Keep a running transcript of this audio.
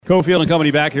Cofield and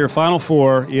company back here, Final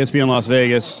Four, ESPN Las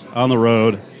Vegas, on the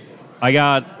road. I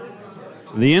got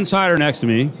the insider next to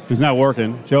me, who's not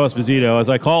working, Joe Esposito. As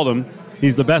I called him,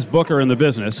 he's the best booker in the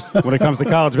business when it comes to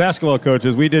college basketball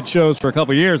coaches. We did shows for a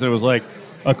couple of years, and it was like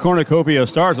a cornucopia of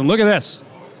stars. And look at this.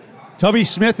 Tubby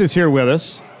Smith is here with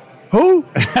us. Who?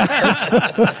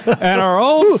 And our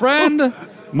old friend,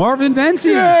 Marvin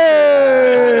Menzies.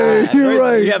 Yay! You're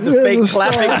right. You have the fake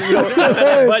clapping. You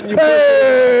button you push.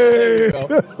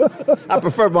 I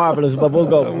prefer Marvelous, but we'll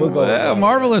go.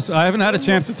 Marvelous. I haven't had a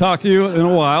chance to talk to you in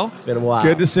a while. It's been a while.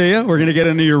 Good to see you. We're going to get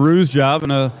into your ruse job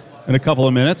in a couple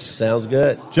of minutes. Sounds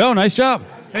good. Joe, nice job.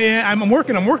 Hey, I'm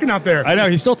working out there. I know.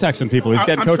 He's still texting people. He's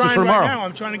getting coaches for tomorrow. Right now.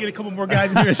 I'm trying to get a couple more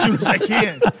guys in here as soon as I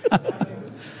can.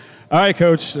 All right,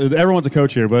 Coach. Everyone's a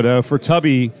coach here, but for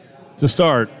Tubby to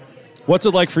start, what's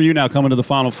it like for you now coming to the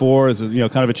Final Four? Is it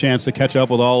kind of a chance to catch up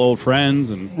with all old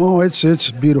friends? Well,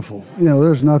 it's beautiful.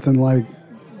 There's nothing like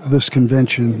this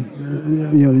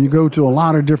convention. You go to a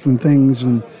lot of different things,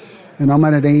 and I'm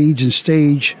at an age and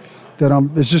stage that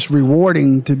it's just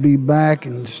rewarding to be back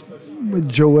and with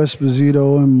Joe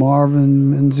Esposito and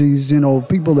Marvin, Menzies,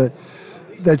 people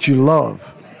that you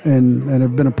love and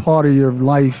have been a part of your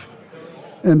life.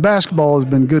 And basketball has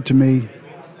been good to me.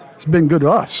 It's been good to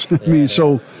us.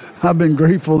 So I've been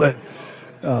grateful that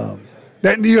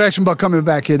you asked me about coming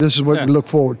back here. This is what we look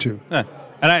forward to. Yeah.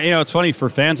 And it's funny for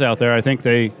fans out there. I think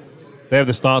they have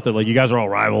this thought that you guys are all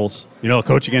rivals.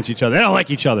 Coach against each other. They don't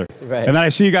like each other. Right. And then I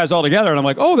see you guys all together, and I'm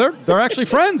like, oh, they're actually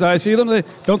friends. I see them. They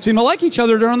don't seem to like each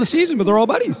other during the season, but they're all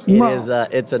buddies. It is.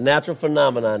 It's a natural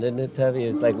phenomenon, isn't it, Tubby?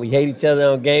 It's like we hate each other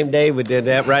on game day, but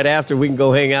then right after we can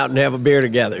go hang out and have a beer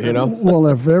together. Well,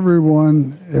 if there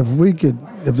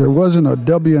wasn't a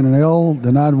W and an L,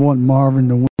 then I'd want Marvin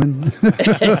to win.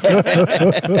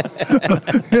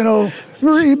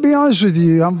 To be honest with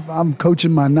you, I'm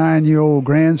coaching my 9-year-old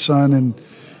grandson, and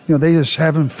they just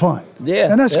having fun.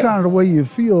 Yeah, and that's kind of the way you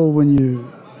feel when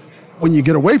you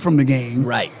get away from the game.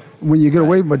 Right. When you get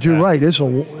away, but you're right. It's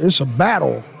a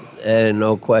battle. And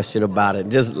no question about it.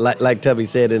 Just like Tubby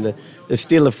said in the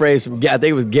steal a phrase from, I think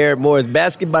it was Garrett Morris,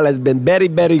 basketball has been very,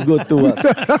 very good to us.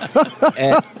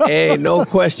 And, hey, no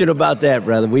question about that,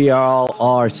 brother. We all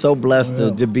are so blessed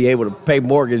to be able to pay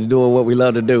mortgage doing what we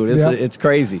love to do. It's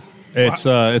crazy. It's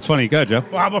funny. Go ahead, Joe.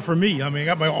 Well, how about for me? I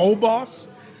got my old boss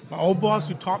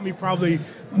who taught me probably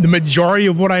the majority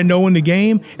of what I know in the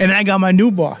game, and I got my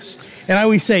new boss. And I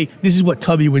always say, this is what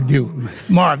Tubby would do.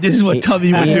 Marv, this is what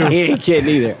Tubby would do. He ain't kidding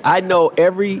either. I know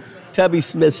every Tubby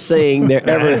Smith saying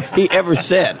he ever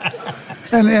said.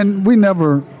 And we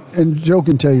never, and Joe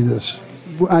can tell you this,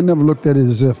 I never looked at it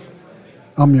as if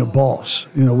I'm your boss.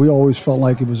 We always felt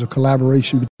like it was a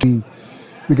collaboration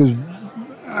because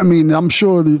I'm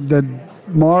sure that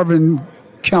Marvin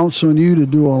counts on you to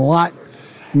do a lot.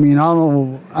 I don't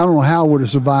know how I would have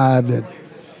survived at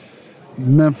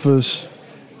Memphis,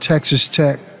 Texas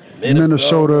Tech,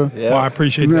 Minnesota. Yeah. Well, I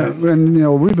appreciate that.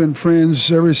 And we've been friends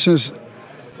ever since.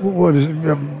 What is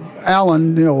it?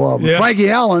 Allen? Frankie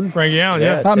Allen. Frankie Allen.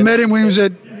 Yeah. I met him when he was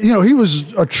at. He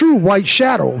was a true white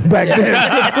shadow back then.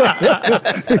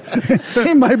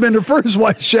 He might have been the first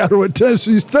white shadow at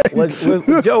Tennessee State.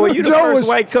 Joe, were you the first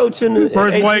white coach in the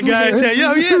first HBCU? white guy? I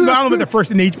don't know about the first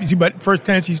in the HBC, but first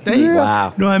Tennessee State. Yeah.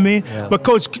 Wow. You know what I mean? Yeah. But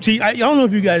Coach, see, I don't know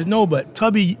if you guys know, but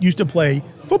Tubby used to play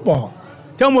football.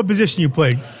 Tell him what position you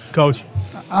played, Coach.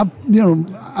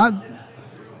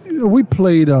 We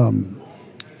played.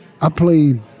 I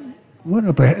played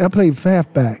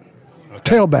halfback.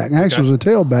 Tailback. Actually, it was a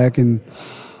tailback, and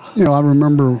I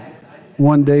remember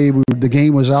one day the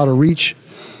game was out of reach,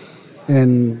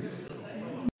 and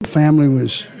the family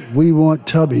was, "We want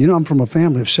Tubby." I'm from a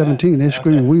family of 17. They're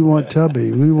screaming, "We want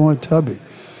Tubby! We want Tubby!"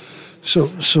 So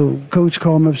Coach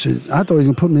called me up and said, "I thought he was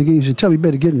gonna put me in the game." He said, "Tubby,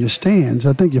 better get in your stands.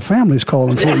 I think your family's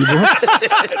calling for you, bro."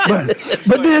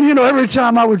 but then every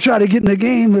time I would try to get in the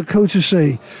game, the coach would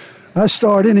say, I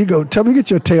started in, he'd go, "Tubby, get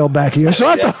your tail back here." So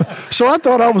I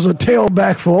thought I was a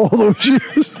tailback for all those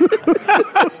years.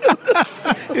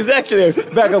 He was actually a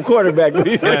backup quarterback.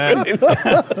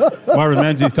 Marvin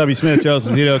Menzies, Tubby Smith, Joe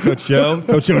Esposito, Coach Joe.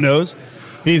 Coach Joe knows.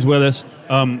 He's with us.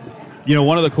 One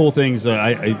of the cool things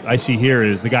I see here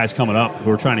is the guys coming up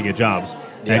who are trying to get jobs.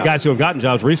 Yeah. And guys who have gotten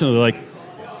jobs recently, like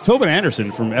Tobin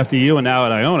Anderson from FDU and now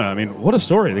at Iona. What a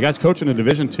story. The guy's coaching in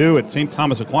Division II at St.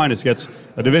 Thomas Aquinas, gets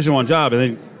a Division I job, and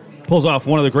then pulls off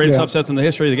one of the greatest upsets in the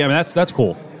history of the game. That's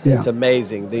cool. Yeah. It's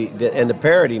amazing. The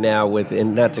parity now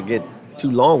and not to get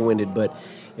too long-winded, but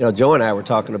Joe and I were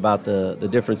talking about the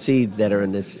different seeds that are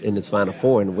in this Final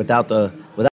Four, and without the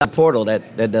portal,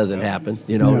 that doesn't happen.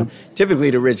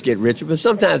 Typically the rich get richer, but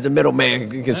sometimes the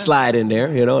middleman can slide in there.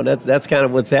 And that's kind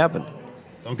of what's happened.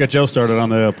 Don't get Joe started on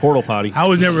the portal potty. I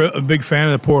was never a big fan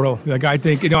of the portal. Like, I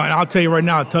think, and I'll tell you right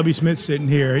now, Tubby Smith sitting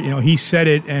here, he said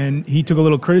it, and he took a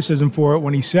little criticism for it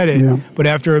when he said it. Yeah. But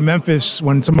after Memphis,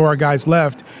 when some of our guys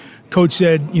left, Coach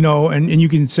said, and you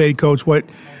can say, Coach, what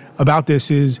about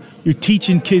this is you're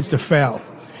teaching kids to fail.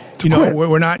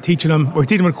 We're not teaching them, we're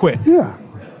teaching them to quit. Yeah.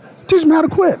 Teach them how to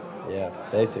quit. Yeah,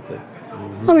 basically.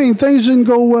 I mean, things didn't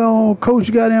go well.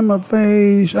 Coach got in my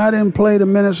face. I didn't play the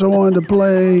minutes I wanted to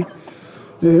play.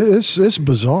 It's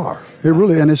bizarre. It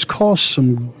really, and it's cost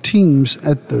some teams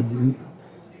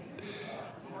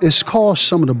it's cost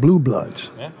some of the blue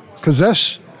bloods,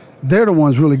 because they're the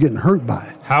ones really getting hurt by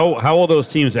it. How will those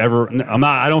teams ever?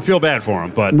 I don't feel bad for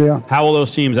them, but how will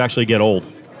those teams actually get old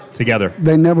together?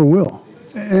 They never will.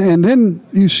 And then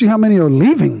you see how many are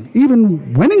leaving,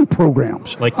 even winning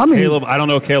programs. Caleb, I don't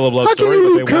know Caleb Love's story,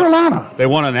 but leave Carolina? They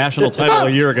won a national title a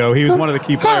year ago. He was one of the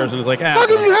key players, and it's like, how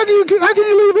can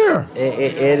you leave here?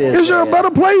 It is. Is there a better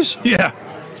place? Yeah,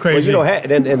 it's crazy. Well,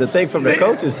 and the thing from the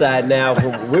coach's side now,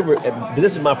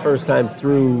 this is my first time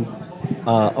through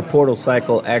a portal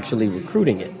cycle actually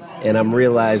recruiting it, and I'm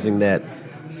realizing that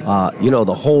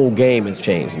the whole game has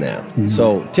changed now. Mm-hmm.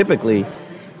 So typically,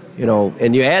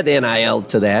 and you add the NIL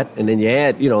to that, and then you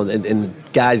add, and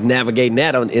guys navigating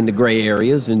that in the gray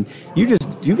areas, and you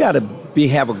got to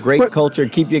have a great culture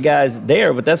and keep your guys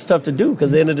there, but that's tough to do because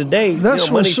at the end of the day,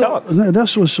 money talks.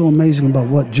 That's what's so amazing about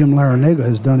what Jim Larrañaga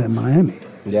has done at Miami.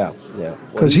 Yeah.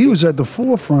 Because he was at the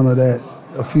forefront of that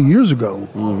a few years ago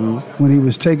when he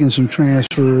was taking some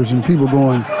transfers and people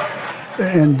going.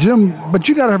 And Jim, but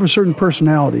you got to have a certain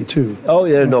personality too. Oh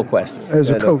yeah, no question. As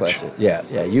a coach, yeah,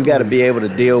 you got to be able to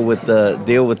deal with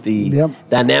the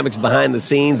dynamics behind the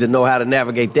scenes and know how to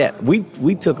navigate that.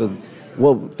 We took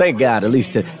thank God, at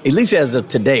least as of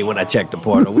today when I checked the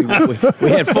portal, we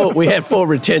had full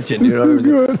retention.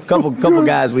 A couple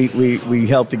guys we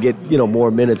helped to get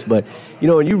more minutes, but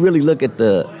when you really look at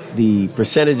the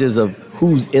percentages of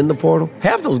who's in the portal,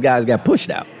 half those guys got pushed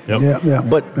out. Yep. Yeah.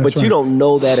 But you don't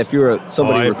know that if you're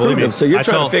somebody recruiting them, so you're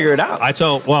trying to figure it out. That's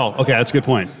a good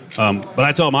point. But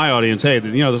I tell my audience, hey,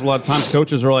 there's a lot of times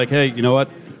coaches are like, hey, you know what?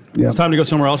 Yep. It's time to go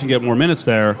somewhere else and get more minutes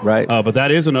there. Right. But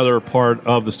that is another part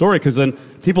of the story, because then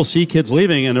people see kids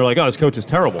leaving and they're like, oh, this coach is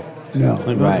terrible. No.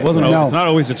 It wasn't. No. It's not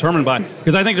always determined by,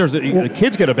 because I think the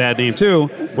kids get a bad name too,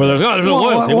 where they're there's no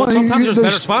loyalty. Sometimes there's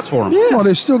better spots for them. Yeah. Well,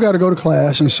 they still got to go to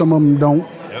class, and some of them don't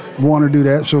want to do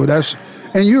that. So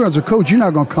and you as a coach, you're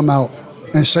not going to come out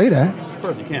and say that. Of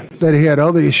course you can't. That he had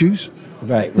other issues.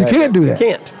 Right. You can't do that.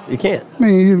 You can't. I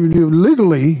mean, you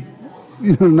legally,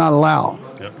 you're not allowed.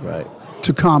 Yep. Right.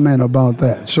 To comment about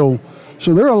that. So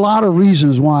there are a lot of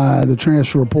reasons why the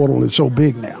transfer portal is so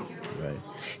big now. Right.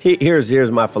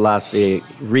 Here's my philosophy,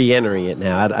 re-entering it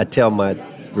now. I tell my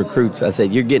recruits, I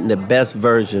said, you're getting the best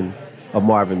version of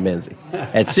Marvin Menzies.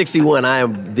 At 61, I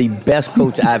am the best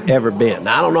coach I've ever been.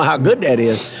 Now, I don't know how good that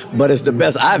is, but it's the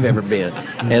best I've ever been.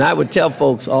 And I would tell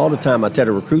folks all the time, I tell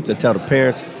the recruits, I tell the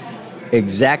parents,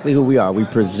 exactly who we are. We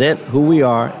present who we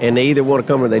are, and they either want to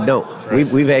come or they don't. Right.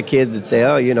 We've had kids that say,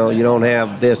 oh, you don't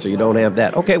have this or you don't have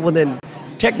that. Okay, well then,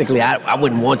 technically, I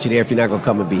wouldn't want you there if you're not going to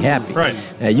come and be happy. Right.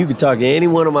 Now, you can talk to any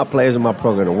one of my players in my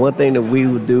program, and one thing that we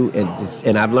would do,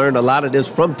 and I've learned a lot of this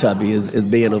from Tubby, is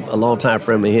being a longtime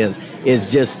friend of his,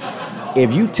 is just,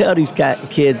 if you tell these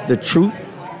kids the truth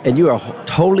and you are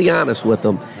totally honest with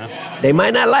them, they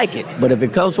might not like it, but if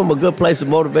it comes from a good place of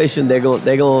motivation, they're going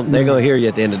to hear you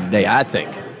at the end of the day, I think.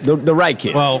 The right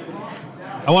kid. Well,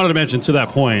 I wanted to mention to that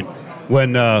point,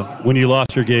 when you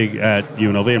lost your gig at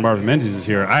UNLV and Marvin Menzies is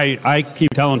here, I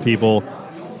keep telling people,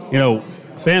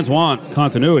 fans want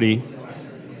continuity.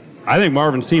 I think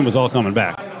Marvin's team was all coming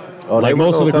back.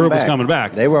 Most of the group was coming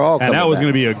back. They were all coming back. And that was going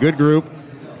to be a good group,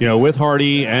 with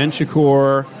Hardy and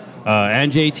Shakur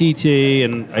and JTT,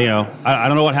 and I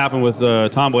don't know what happened with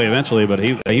Tomboy eventually, but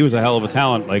he was a hell of a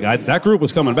talent. That group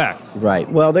was coming back. Right.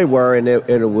 Well, they were, and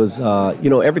it was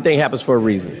everything happens for a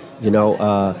reason.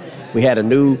 We had a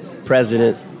new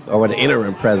president, or an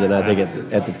interim president, I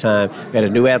think at the time. We had a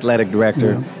new athletic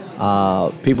director.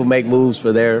 Yeah. People make moves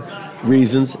for their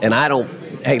reasons, and I don't.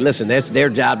 Hey, listen, that's their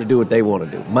job to do what they want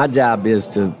to do. My job is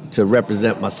to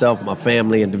represent myself, my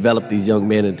family, and develop these young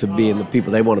men into being the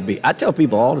people they want to be. I tell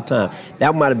people all the time,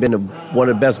 that might have been one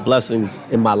of the best blessings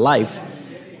in my life,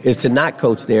 is to not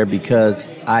coach there, because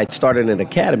I started an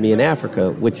academy in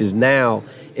Africa, which is now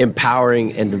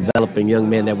empowering and developing young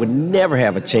men that would never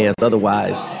have a chance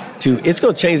otherwise it's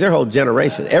going to change their whole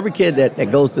generation. Every kid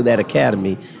that goes to that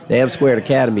academy, the M Squared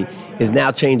Academy, is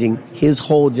now changing his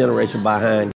whole generation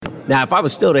behind him. Now, if I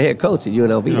was still the head coach at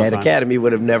UNLV, that academy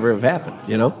would have never have happened,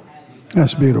 you know?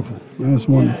 That's beautiful. That's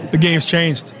wonderful. The game's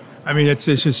changed. I mean, it's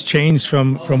just changed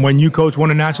from when you coach,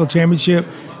 won a national championship.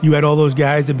 You had all those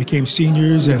guys that became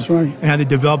seniors and had to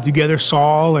develop together,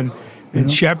 Saul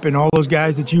and Shep and all those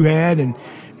guys that you had, and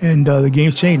the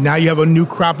game's changed. Now you have a new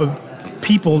crop of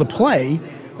people to play,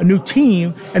 a new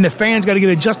team, and the fans got to get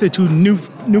adjusted to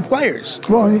new players.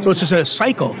 Well, so it's just a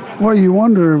cycle. Well, you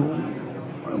wonder,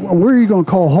 where are you going to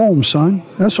call home, son?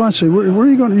 That's why I say, where are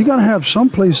you going? You got to have some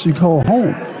place you call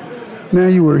home. Now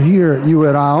you were here. You were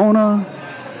at Iona.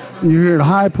 You're here at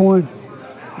High Point.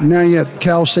 Now you're at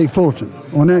Cal State Fullerton.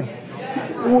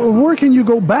 Where can you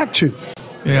go back to?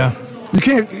 Yeah. You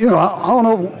can't. I don't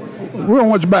know. We don't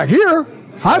want you back here.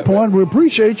 High Point. We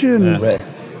appreciate you.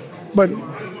 But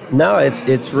no,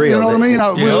 it's real. You know what I mean?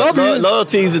 We love you.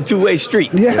 Loyalty is a two-way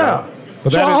street. Yeah.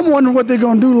 So I'm wondering what they're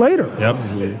going to do later. Yep.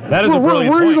 That is a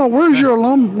brilliant point. Where's your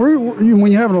alum?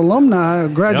 When you have an alumni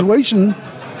graduation,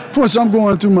 for instance, I'm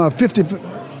going through my 50th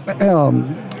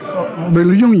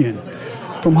reunion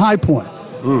from High Point.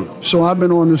 So I've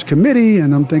been on this committee,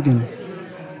 and I'm thinking,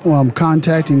 well, I'm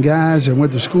contacting guys that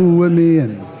went to school with me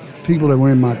and people that were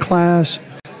in my class.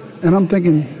 And I'm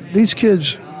thinking, these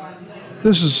kids,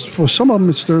 this is, for some of them,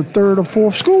 it's their third or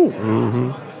fourth school.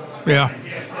 Mm-hmm. Yeah.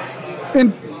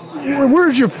 And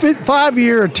where's your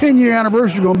 5-year or 10-year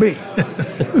anniversary going to be?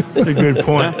 That's a good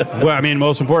point. Well, I mean,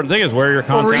 most important thing is where your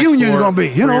contract reunion is going to be,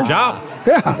 for your job.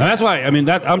 Yeah. And that's why, I mean,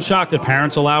 I'm shocked that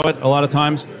parents allow it a lot of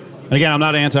times. And again, I'm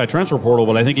not anti-transfer portal,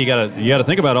 but I think you got to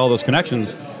think about all those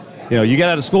connections. You get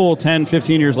out of school 10,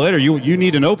 15 years later, you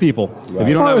need to know people. Right. If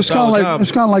you don't have a solid job.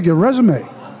 It's kind of like your resume.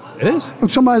 It is. Look,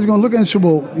 somebody's going to look and say,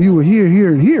 well, you were here,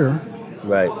 here, and here.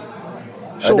 Right.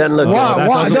 So it doesn't look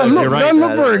good. It doesn't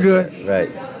look very good. Right.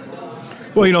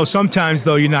 Well, sometimes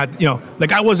though you're not,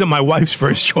 like I wasn't my wife's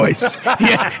first choice.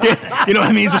 You know what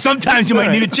I mean. So sometimes you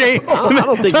might need a change. I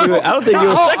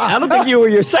don't think you were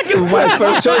your second wife's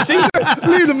first choice either.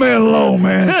 Leave the man alone,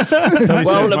 man.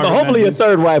 Well, but hopefully your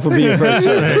third wife will be your first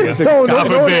choice. God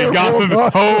forbid.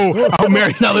 Oh, I hope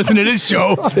Mary's not listening to this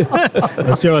show.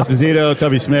 That's Joe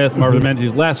Esposito, Smith, Marvin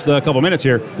Menzies. Last couple minutes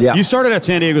here. Yeah. You started at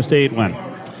San Diego State when?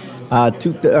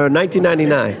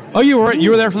 1999. Oh, you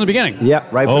were there from the beginning?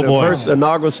 Yep, right from the first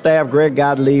inaugural staff, Greg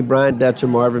Godley, Brian Dutcher,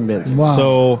 Marvin Menzies. Wow.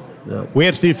 So we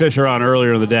had Steve Fisher on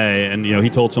earlier in the day, and he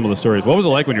told some of the stories. What was it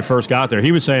like when you first got there?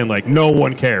 He was saying, like, no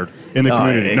one cared in the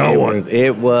community. No one.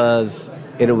 It was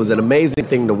an amazing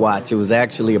thing to watch. It was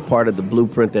actually a part of the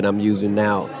blueprint that I'm using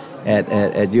now at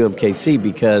UMKC,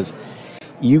 because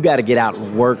you got to get out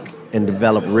and work and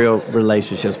develop real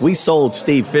relationships. We sold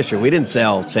Steve Fisher. We didn't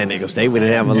sell San Diego State. We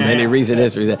didn't have any recent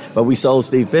history, but we sold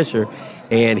Steve Fisher,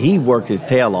 and he worked his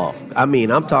tail off. I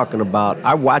mean, I'm talking about,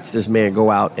 I watched this man go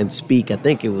out and speak. I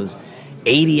think it was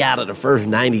 80 out of the first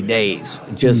 90 days,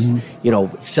 just,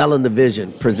 selling the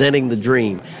vision, presenting the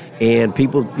dream. And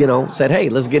people, said, hey,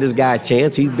 let's get this guy a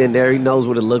chance. He's been there. He knows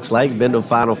what it looks like. Been to the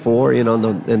Final Four,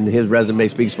 and his resume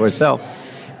speaks for itself.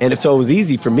 And so it was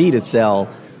easy for me to sell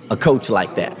a coach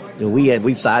like that.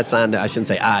 We signed, I shouldn't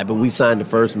say but we signed the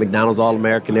first McDonald's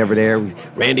All-American ever there.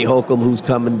 Randy Holcomb, who's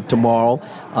coming tomorrow.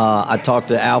 I talked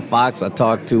to Al Fox. I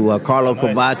talked to Carlo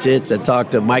Kovacic. I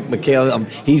talked to Mike McHale.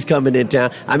 He's coming in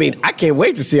town. I mean, I can't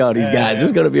wait to see all these guys.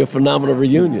 It's going to be a phenomenal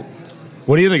reunion.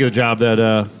 What do you think of the job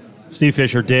that Steve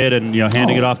Fisher did, and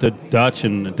handing it off to Dutch?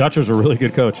 And Dutch was a really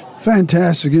good coach.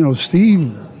 Fantastic.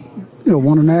 Steve,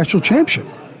 won a national championship.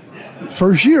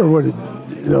 First year,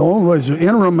 was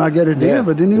interim, I get it then,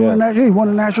 but then he won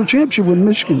a national championship with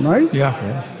Michigan, right?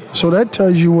 Yeah. So that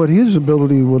tells you what his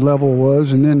ability level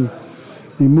was, and then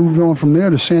he moved on from there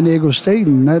to San Diego State,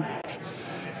 and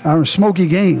Smoky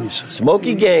Gaines.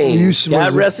 Smoky Gaines.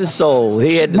 God rest his soul.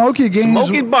 He had Smoky Gaines.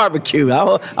 Smoky barbecue.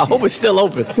 I hope it's still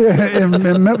open. Yeah,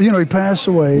 and he passed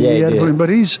away. Yeah, he did. But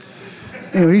he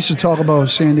used to talk about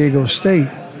San Diego State.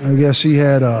 I guess he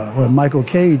had Michael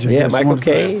Cage. Michael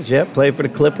Cage. Played for the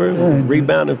Clippers.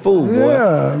 Rebounding fool, boy.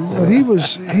 Yeah, but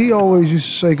he always used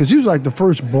to say, because he was like the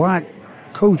first black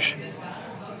coach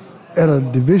at a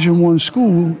Division I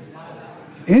school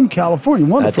in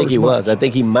California. I think he was. I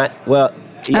think he might. Well,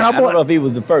 I don't know if he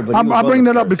was the first. But I bring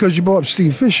that up because you brought up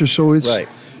Steve Fisher, so it's right.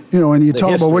 And you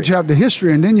talk about what you have the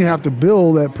history, and then you have to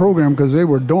build that program because they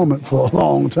were dormant for a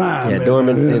long time. Yeah,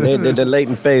 dormant. The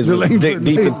latent phase was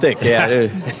deep and thick. Yeah,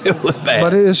 it was bad.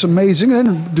 But it's amazing,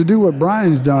 and to do what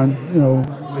Brian's done,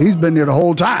 he's been there the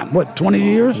whole time. What, 20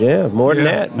 years? Yeah, more than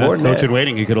that. More than coach that. in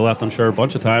waiting. He could have left, I'm sure, a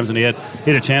bunch of times, and he had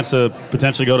a chance to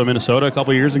potentially go to Minnesota a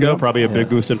couple of years ago. Probably a big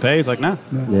boost in pay. He's like, nah,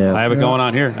 I have it going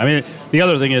on here. I mean, the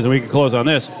other thing is, and we can close on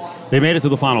this. They made it to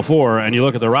the Final Four, and you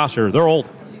look at their roster. They're old.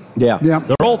 Yeah.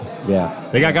 They're old. Yeah.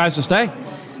 They got guys to stay.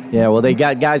 Yeah, well, they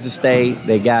got guys to stay.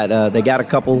 They got a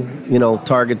couple,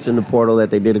 targets in the portal that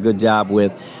they did a good job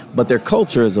with. But their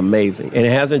culture is amazing, and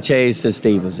it hasn't changed since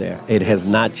Steve was there. It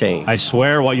has not changed. I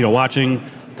swear, watching,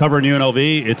 covering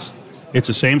UNLV, it's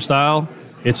the same style.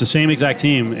 It's the same exact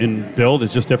team in build.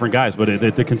 It's just different guys. But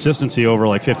the consistency over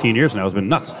like 15 years now has been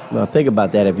nuts. Well, think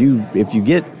about that. If you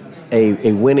get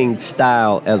a winning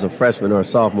style as a freshman or a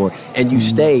sophomore, and you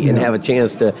stay and have a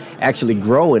chance to actually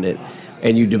grow in it,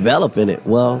 and you develop in it,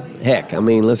 well, heck, I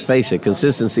mean, let's face it,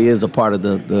 consistency is a part of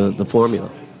the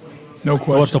formula. No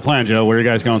question. So what's the plan, Joe? Where are you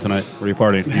guys going tonight? Where are you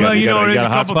partying? Well, there's a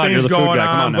couple things going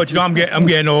on, but I'm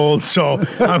getting old, so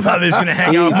I'm probably just gonna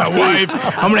hang out with my wife.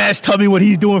 I'm gonna ask Tubby what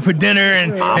he's doing for dinner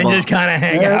and just kind of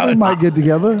hang out. We might get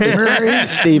together.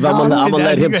 Steve, I'm gonna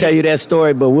let him tell you that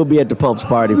story, but we'll be at the Pumps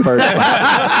party first.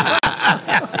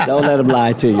 Don't let him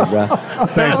lie to you, bro.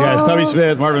 Thanks, guys. Tubby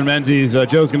Smith, Marvin Menzies.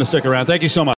 Joe's going to stick around. Thank you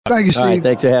so much. Thank you, Steve. All right,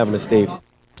 thanks for having us, Steve.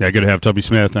 Yeah, good to have Tubby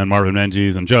Smith and Marvin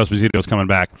Menzies, and Joe Esposito's coming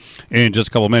back in just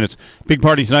a couple of minutes. Big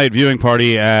party tonight, viewing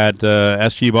party at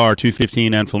SG Bar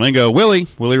 215 and Flamingo. Willie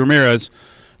Ramirez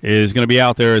is going to be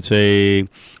out there. It's a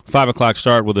 5 o'clock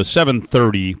start with a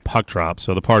 7:30 puck drop,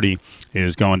 so the party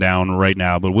is going down right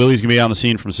now. But Willie's going to be on the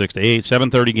scene from 6 to 8,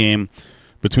 7:30 game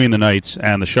between the Knights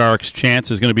and the Sharks.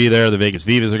 Chance is going to be there. The Vegas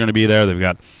Vivas are going to be there. They've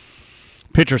got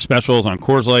pitcher specials on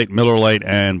Coors Light, Miller Lite,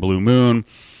 and Blue Moon.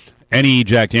 Any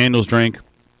Jack Daniels drink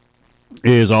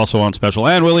is also on special.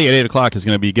 And Willie at 8 o'clock is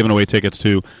going to be giving away tickets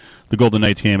to the Golden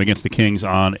Knights game against the Kings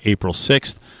on April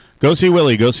 6th. Go see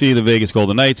Willie. Go see the Vegas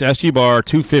Golden Knights. SG Bar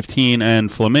 215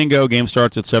 and Flamingo. Game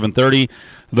starts at 7:30.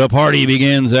 The party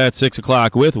begins at 6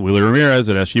 o'clock with Willie Ramirez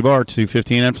at SG Bar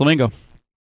 215 and Flamingo.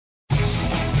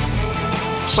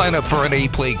 Sign up for an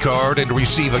A-Play card and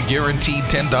receive a guaranteed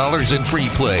 $10 in free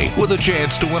play with a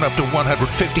chance to win up to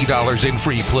 $150 in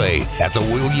free play at the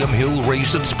William Hill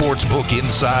Race and Sportsbook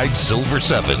inside Silver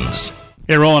Sevens.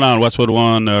 Hey, rolling on Westwood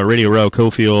One, Radio Row,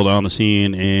 Cofield on the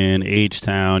scene in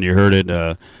H-Town. You heard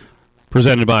it.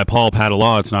 Presented by Paul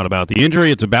Padelaw. It's not about the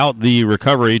injury. It's about the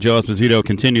recovery. Joe Esposito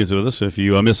continues with us. If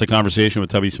you missed the conversation with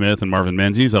Tubby Smith and Marvin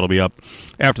Menzies, that'll be up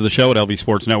after the show at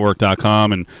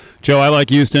lvsportsnetwork.com. And, Joe, I like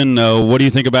Houston. What do you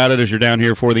think about it as you're down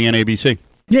here for the NABC?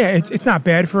 Yeah, it's not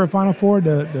bad for a Final Four.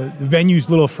 The venue's a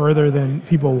little further than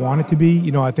people want it to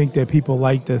be. I think that people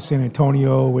like the San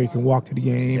Antonio where you can walk to the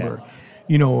game or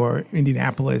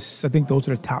Indianapolis. I think those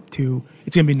are the top two.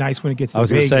 It's going to be nice when it gets to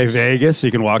Vegas. I was going to say Vegas,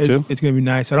 you can walk to. It's going to be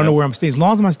nice. I don't know where I'm staying. As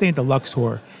long as I'm staying at the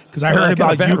Luxor, because I heard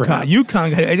about UConn.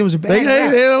 UConn, it was a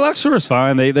bad the Luxor is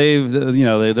fine. They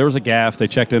there was a gaffe. They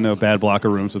checked into a bad block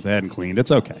of rooms that they hadn't cleaned.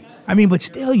 It's okay. I mean, but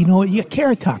still, you got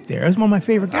Carrot Top there. That's one of my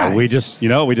favorite guys. We just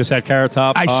had Carrot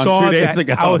Top on 2 days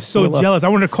ago. I was so jealous. I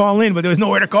wanted to call in, but there was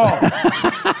nowhere to call.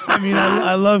 I mean,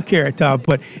 I love Carrot Top,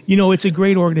 but, it's a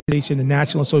great organization, the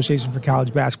National Association for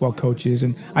College Basketball Coaches,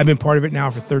 and I've been part of it now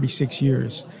for 36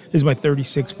 years. This is my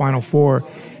 36th Final Four,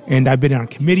 and I've been on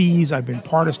committees. I've been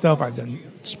part of stuff. I've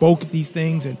spoke at these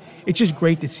things, and it's just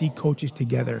great to see coaches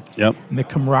together. Yep. And the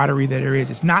camaraderie that there is.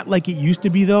 It's not like it used to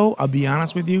be, though, I'll be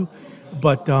honest with you,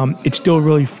 but it's still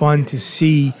really fun to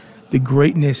see the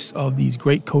greatness of these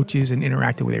great coaches and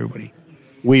interacting with everybody.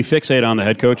 We fixate on the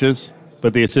head coaches,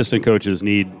 but the assistant coaches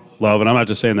need love, and I'm not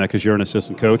just saying that because you're an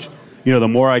assistant coach. The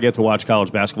more I get to watch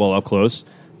college basketball up close,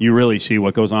 you really see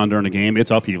what goes on during the game. It's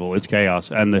upheaval. It's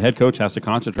chaos. And the head coach has to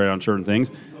concentrate on certain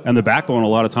things. And the backbone a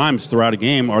lot of times throughout a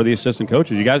game are the assistant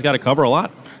coaches. You guys got to cover a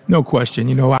lot. No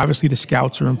question. Obviously the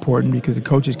scouts are important because the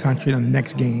coaches concentrate on the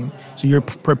next game. So you're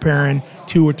preparing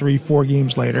 2 or 3, 4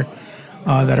 games later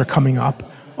that are coming up.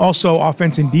 Also,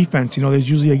 offense and defense. There's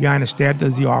usually a guy on the staff that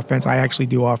does the offense. I actually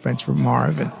do offense for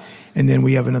Marvin. And then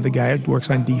we have another guy that works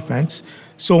on defense.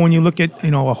 So when you look at,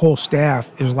 a whole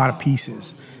staff, there's a lot of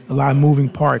pieces, a lot of moving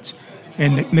parts.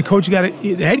 And the coach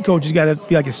the head coach has got to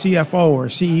be like a CFO or a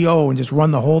CEO and just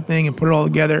run the whole thing and put it all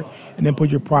together and then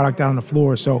put your product out on the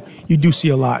floor. So you do see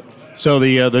a lot. So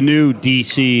the new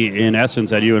DC, in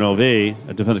essence, at UNLV,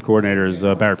 a defensive coordinator, is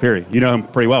Barrett Peary. You know him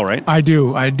pretty well, right? I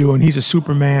do. And he's a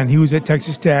Superman. He was at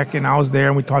Texas Tech, and I was there,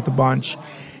 and we talked a bunch.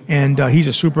 And he's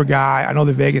a super guy. I know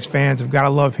the Vegas fans have got to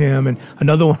love him. And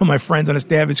another one of my friends on the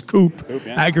staff is Coop.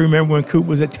 Yeah. I can remember when Coop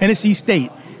was at Tennessee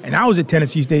State. And I was at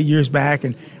Tennessee State years back,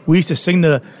 and we used to sing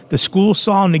the school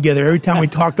song together every time we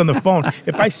talked on the phone.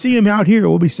 If I see him out here,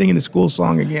 we'll be singing the school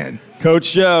song again.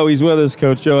 Coach Joe, he's with us.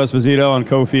 Coach Joe Esposito on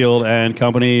Cofield and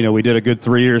Company. You know, we did a good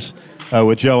 3 years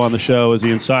with Joe on the show as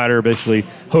the insider, basically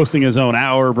hosting his own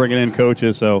hour, bringing in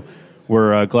coaches. So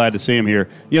we're glad to see him here.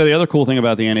 You know, the other cool thing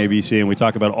about the NABC, and we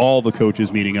talk about all the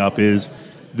coaches meeting up, is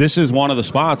this is one of the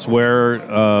spots where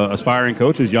aspiring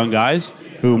coaches, young guys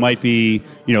who might be,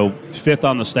 you know, fifth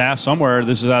on the staff somewhere,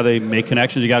 this is how they make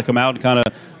connections. You got to come out and kind of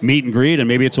meet and greet, and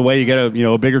maybe it's a way you get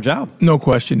a bigger job. No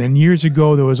question. And years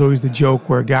ago, there was always the joke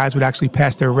where guys would actually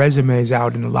pass their resumes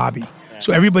out in the lobby.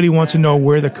 So everybody wants to know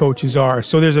where the coaches are.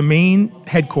 So there's a main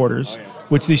headquarters,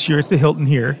 which this year it's the Hilton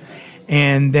here,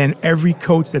 and then every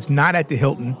coach that's not at the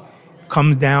Hilton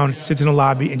comes down, sits in the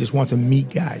lobby, and just wants to meet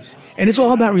guys. And it's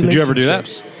all about relationships. Did you ever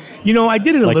do that? You know, I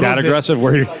did it a little bit. Like that aggressive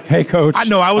where you, hey, coach.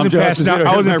 I wasn't passing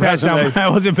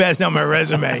out my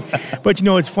resume. But, you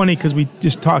know, it's funny because we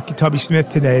just talked to Tubby Smith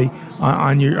today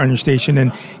on your station.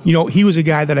 And, you know, he was a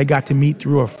guy that I got to meet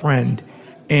through a friend.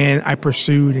 And I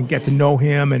pursued and get to know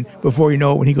him. And before you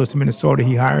know it, when he goes to Minnesota,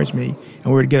 he hires me. And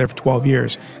we were together for 12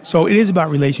 years. So it is about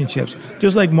relationships.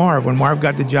 Just like Marv. When Marv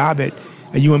got the job at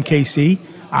UMKC,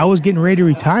 I was getting ready to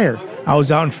retire. I was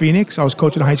out in Phoenix. I was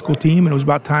coaching a high school team, and it was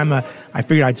about time I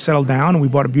figured I'd settle down, and we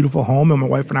bought a beautiful home, and my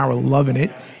wife and I were loving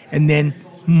it. And then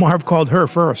Marv called her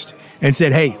first and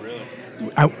said, hey,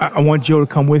 I want Joe to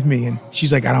come with me. And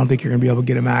she's like, I don't think you're going to be able to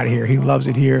get him out of here. He loves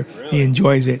it here. He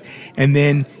enjoys it. And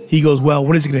then he goes, well,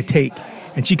 what is it going to take?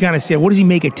 And she kind of said, what does he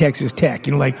make at Texas Tech?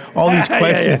 You know, like all these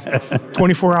questions.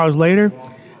 24 hours later,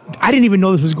 I didn't even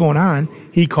know this was going on.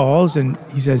 He calls, and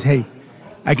he says, hey,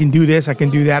 I can do this, I can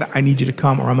do that, I need you to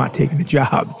come or I'm not taking the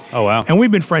job. Oh, wow. And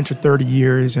we've been friends for 30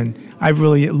 years, and I've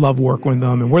really loved working with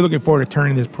them, and we're looking forward to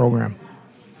turning this program.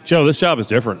 Joe, this job is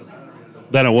different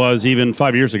than it was even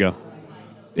 5 years ago.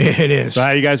 It is. So how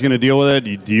are you guys going to deal with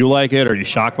it? Do you like it? Are you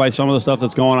shocked by some of the stuff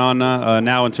that's going on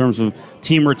now in terms of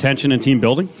team retention and team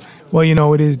building? Well, you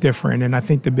know, it is different, and I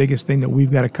think the biggest thing that we've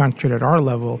got to concentrate at our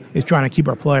level is trying to keep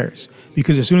our players.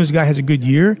 Because as soon as a guy has a good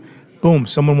year, boom,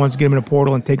 someone wants to get him in a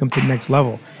portal and take them to the next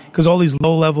level. Because all these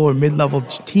low-level or mid-level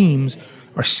teams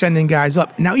are sending guys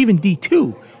up. Now, even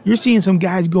D2, you're seeing some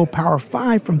guys go Power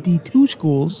 5 from D2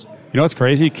 schools. You know what's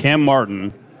crazy? Cam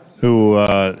Martin, who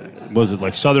was it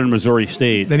like Southern Missouri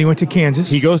State. Then he went to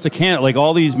Kansas. He goes to Kansas. Like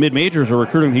all these mid-majors are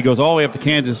recruiting. He goes all the way up to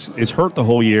Kansas, is hurt the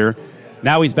whole year.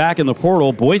 Now he's back in the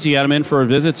portal. Boise had him in for a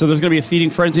visit, so there's going to be a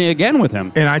feeding frenzy again with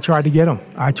him. And I tried to get him.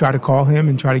 I tried to call him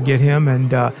and try to get him.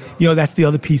 And, you know, that's the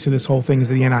other piece of this whole thing is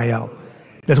the NIL.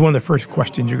 That's one of the first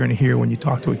questions you're going to hear when you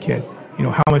talk to a kid. You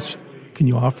know, how much can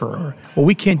you offer? Or, well,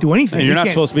 we can't do anything. And you're not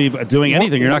supposed to be doing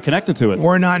anything. You're not connected to it.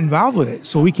 We're not involved with it,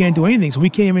 so we can't do anything. So we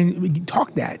can't even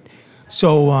talk that.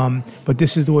 So, but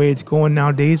this is the way it's going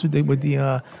nowadays with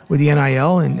the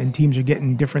NIL, and teams are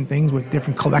getting different things with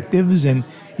different collectives. And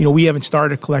you know, we haven't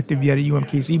started a collective yet at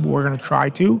UMKC, but we're going to try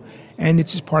to, and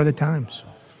it's just part of the times.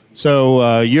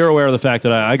 So you're aware of the fact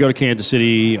that I go to Kansas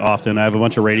City often. I have a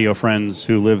bunch of radio friends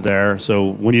who live there.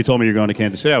 So when you told me you're going to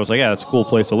Kansas City, I was like, yeah, that's a cool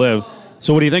place to live.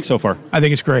 So what do you think so far? I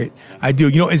think it's great. I do.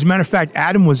 You know, as a matter of fact,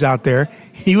 Adam was out there.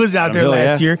 He was out there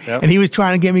last year, and he was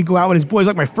trying to get me to go out with his boys.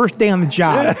 Like my first day on the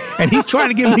job, and he's trying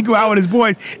to get me to go out with his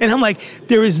boys. And I'm like,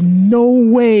 there is no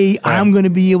way I'm going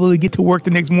to be able to get to work the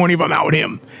next morning if I'm out with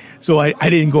him. So I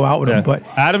didn't go out with him. But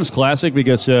Adam's classic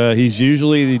because he's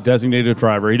usually the designated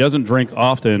driver. He doesn't drink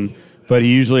often, but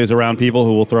he usually is around people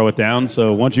who will throw it down.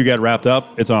 So once you get wrapped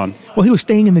up, it's on. Well, he was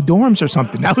staying in the dorms or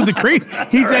something. That was the crazy.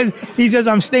 He says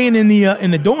I'm staying in the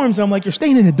dorms. I'm like, you're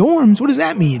staying in the dorms? What does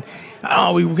that mean?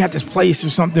 Oh, we got this place or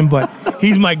something. But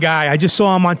he's my guy. I just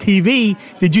saw him on TV.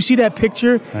 Did you see that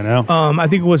picture? I know. I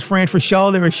think it was Fran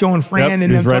Frischel. They were showing Fran,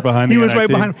 and he was right behind. He was right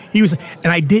behind him. He was, and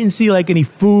I didn't see like any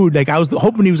food. Like I was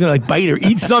hoping he was gonna like bite or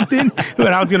eat something,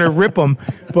 but I was gonna rip him.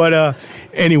 But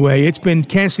anyway,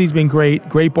 Kansas City's been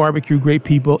great barbecue, great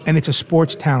people, and it's a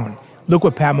sports town. Look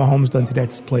what Pat Mahomes done to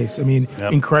that place. I mean,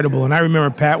 incredible. And I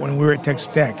remember Pat when we were at Texas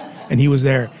Tech, and he was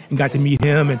there, and got to meet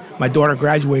him, and my daughter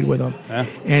graduated with him. Yeah.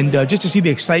 And just to see the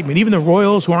excitement, even the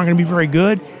Royals, who aren't going to be very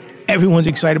good, everyone's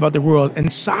excited about the Royals.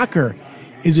 And soccer's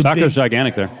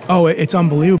gigantic there. Oh, it's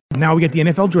unbelievable. Now we got the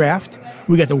NFL draft,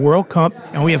 we got the World Cup,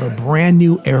 and we have a brand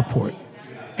new airport.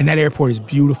 And that airport is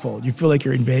beautiful. You feel like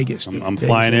you're in Vegas. I'm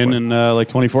flying in like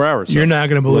 24 hours. So you're not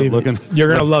going to believe it. You're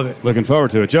going to love it. Looking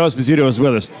forward to it. Joe Esposito is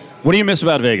with us. What do you miss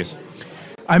about Vegas?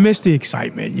 I miss the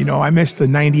excitement. You know, I miss the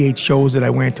 98 shows that I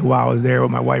went to while I was there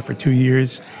with my wife for 2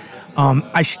 years.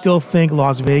 I still think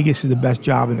Las Vegas is the best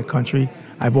job in the country.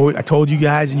 I told you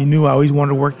guys, and you knew I always wanted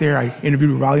to work there. I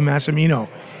interviewed with Raleigh Massimino,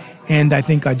 and I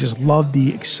think I just love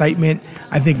the excitement.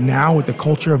 I think now with the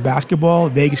culture of basketball,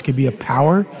 Vegas could be a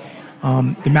power.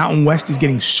 The Mountain West is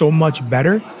getting so much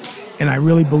better, and I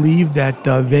really believe that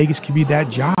Vegas could be that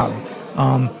job.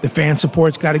 The fan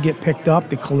support's got to get picked up.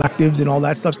 The collectives and all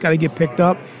that stuff's got to get picked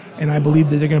up. And I believe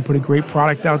that they're going to put a great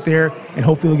product out there, and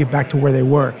hopefully they'll get back to where they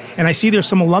were. And I see there's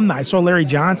some alumni. I saw Larry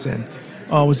Johnson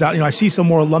was out. I see some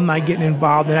more alumni getting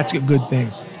involved, and that's a good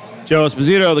thing. Joe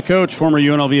Esposito, the coach, former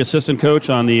UNLV assistant coach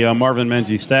on the Marvin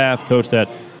Menzies staff, coached at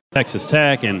Texas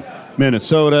Tech and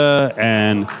Minnesota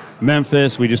and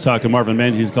Memphis. We just talked to Marvin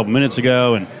Menzies a couple minutes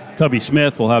ago, and Tubby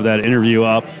Smith will have that interview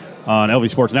up on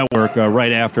LV Sports Network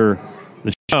right after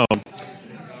the show.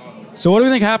 So what do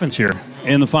we think happens here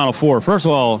in the Final Four? First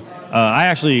of all,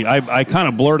 I kind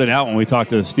of blurted out when we talked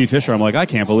to Steve Fisher. I'm like, I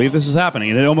can't believe this is happening.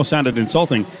 And it almost sounded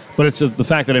insulting, but it's the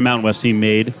fact that a Mountain West team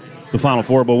made the Final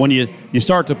Four. But when you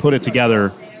start to put it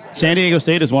together, San Diego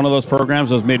State is one of those programs,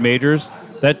 those mid-majors,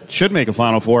 that should make a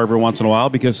Final Four every once in a while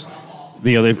because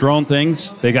they've grown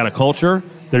things. They got a culture.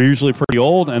 They're usually pretty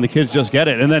old, and the kids just get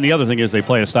it. And then the other thing is they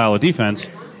play a style of defense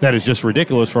that is just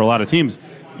ridiculous for a lot of teams.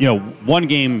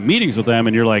 One-game meetings with them,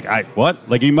 and you're like, what?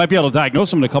 Like, you might be able to diagnose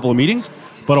them in a couple of meetings,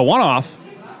 but a one-off,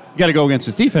 you got to go against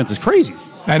this defense is crazy.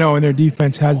 I know, and their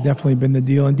defense has definitely been the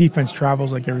deal, and defense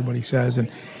travels, like everybody says. And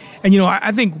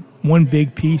I think one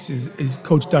big piece is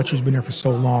Coach Dutcher's been there for so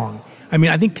long. I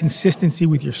mean, I think consistency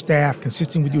with your staff,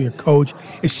 consistency with your coach.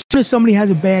 As soon as somebody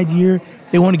has a bad year,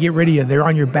 they want to get rid of you. They're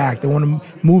on your back. They want to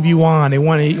move you on. They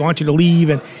want you to leave.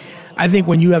 And I think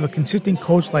when you have a consistent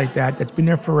coach like that, that's been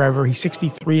there forever. He's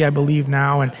 63, I believe,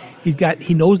 now, and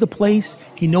he knows the place.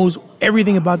 He knows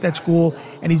everything about that school,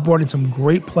 and he's brought in some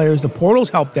great players. The portal's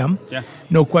helped them,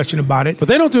 no question about it. But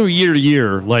they don't do year to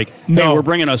year. Like, hey, we're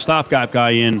bringing a stopgap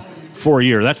guy in for a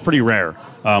year. That's pretty rare.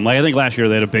 I think last year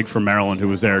they had a big from Maryland who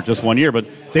was there just 1 year, but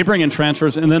they bring in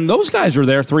transfers, and then those guys are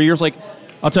there 3 years. Like,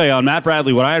 I'll tell you, on Matt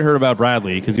Bradley, what I had heard about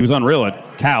Bradley, because he was unreal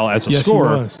at Cal as a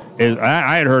scorer, is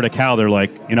I had heard at Cal, they're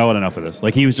like, you know what, enough of this.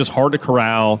 Like, he was just hard to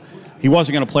corral. He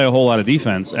wasn't going to play a whole lot of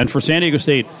defense. And for San Diego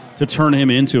State to turn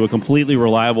him into a completely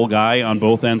reliable guy on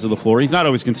both ends of the floor, he's not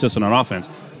always consistent on offense,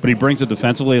 but he brings it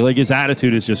defensively. Like, his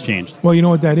attitude has just changed. Well, you know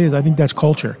what that is? I think that's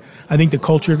culture. I think the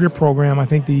culture of your program, I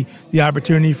think the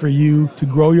opportunity for you to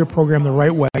grow your program the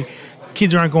right way.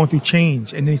 Kids aren't going through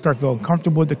change, and they start feeling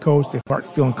comfortable with the coach. They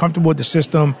start feeling comfortable with the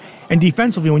system. And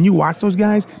defensively, when you watch those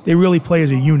guys, they really play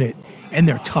as a unit, and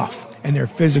they're tough, and they're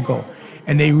physical,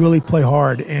 and they really play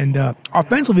hard. And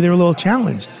offensively, they're a little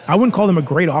challenged. I wouldn't call them a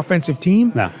great offensive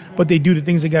team, but they do the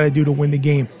things they got to do to win the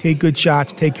game. Take good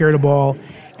shots, take care of the ball,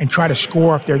 and try to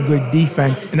score off their good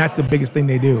defense, and that's the biggest thing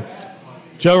they do.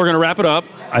 Joe, we're going to wrap it up.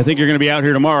 I think you're going to be out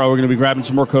here tomorrow. We're going to be grabbing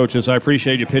some more coaches. I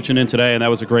appreciate you pitching in today, and that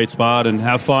was a great spot, and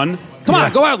have fun. Come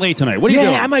on, go out late tonight. What are you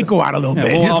doing? Yeah, I might go out a little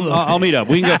bit. I'll meet up.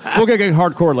 We'll go get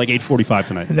hardcore at like 8:45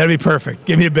 tonight. That'd be perfect.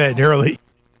 Give me a bed early.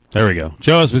 There we go.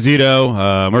 Joe Esposito.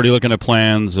 I'm already looking at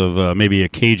plans of maybe a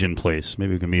Cajun place.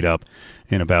 Maybe we can meet up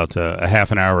in about a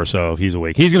half an hour or so if he's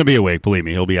awake. He's going to be awake, believe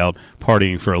me. He'll be out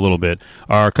partying for a little bit.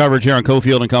 Our coverage here on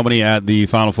Cofield & Company at the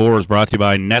Final Four is brought to you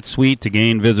by NetSuite. To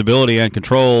gain visibility and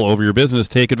control over your business,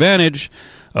 take advantage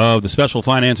of the special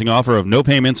financing offer of no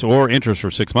payments or interest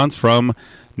for 6 months from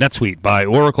NetSuite by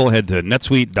Oracle. Head to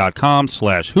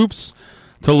netsuite.com/hoops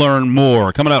to learn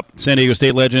more. Coming up, San Diego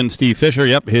State legend Steve Fisher.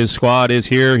 Yep, his squad is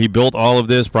here. He built all of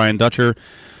this. Brian Dutcher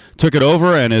took it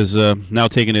over and is now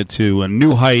taking it to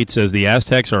new heights as the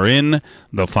Aztecs are in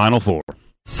the Final Four.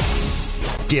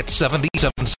 Get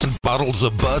 77-cent bottles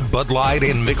of Bud Light,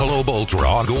 and Michelob Ultra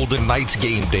on Golden Knights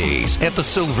game days at the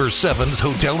Silver Sevens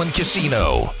Hotel and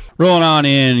Casino. Rolling on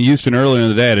in Houston earlier in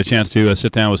the day, I had a chance to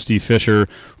sit down with Steve Fisher,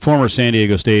 former San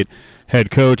Diego State head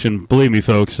coach, and believe me,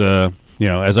 folks,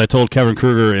 as I told Kevin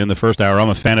Kruger in the first hour, I'm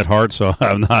a fan at heart, so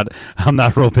I'm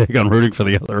not real big on rooting for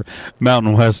the other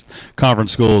Mountain West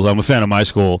Conference schools. I'm a fan of my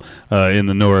school in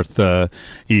the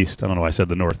Northeast. I don't know why I said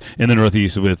the North. In the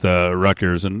Northeast with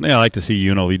Rutgers, and I like to see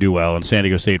UNLV do well. And San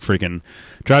Diego State freaking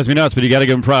drives me nuts, but you got to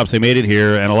give them props. They made it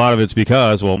here, and a lot of it's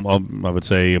because, I would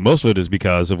say most of it is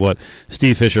because of what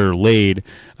Steve Fisher laid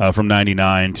from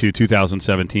 '99 to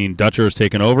 2017. Dutcher has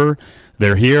taken over.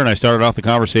 They're here, and I started off the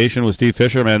conversation with Steve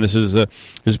Fisher. Man, this is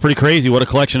pretty crazy. What a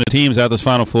collection of teams at this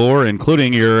Final Four,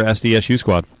 including your SDSU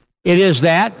squad. It is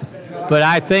that, but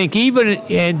I think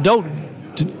and don't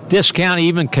discount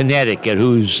even Connecticut,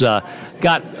 who's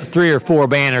got 3 or 4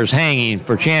 banners hanging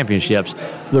for championships.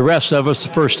 The rest of us,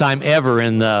 the first time ever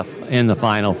in the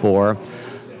Final Four.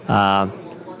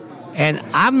 And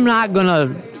I'm not going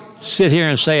to sit here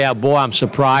and say, oh, boy, I'm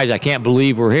surprised. I can't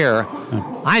believe we're here.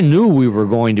 I knew we were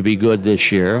going to be good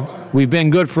this year. We've been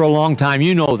good for a long time.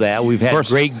 You know that. We've had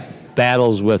great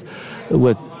battles with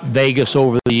Vegas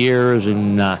over the years.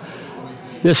 And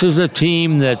this is a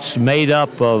team that's made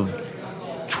up of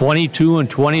 22 and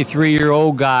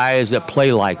 23-year-old guys that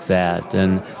play like that.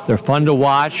 And they're fun to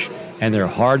watch, and they're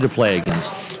hard to play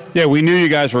against. Yeah, we knew you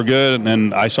guys were good,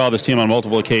 and I saw this team on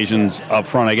multiple occasions up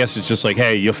front. I guess it's just like,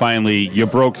 hey, you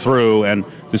broke through, and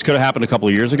this could have happened a couple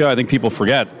of years ago. I think people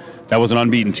forget that was an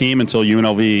unbeaten team until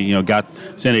UNLV, got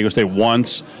San Diego State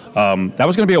once. That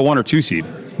was going to be a 1 or 2 seed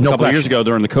a couple of years ago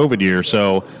during the COVID year.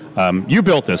 So you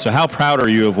built this. So how proud are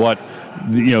you of what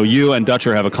you and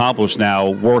Dutcher have accomplished now,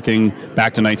 working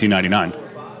back to 1999?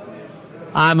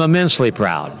 I'm immensely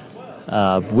proud.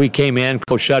 We came in,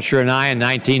 Coach Dutcher and I, in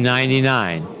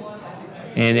 1999.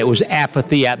 And it was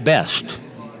apathy at best.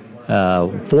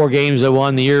 4 games they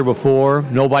won the year before.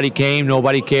 Nobody came.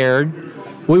 Nobody cared.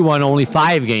 We won only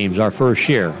 5 games our first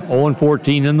year.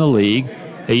 0-14 in the league.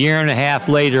 A year and a half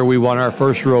later, we won our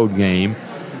first road game,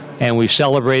 and we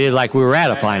celebrated like we were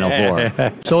at a Final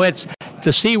Four. So it's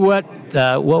to see what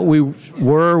we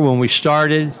were when we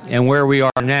started and where we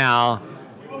are now.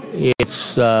 It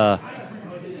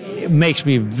makes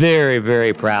me very,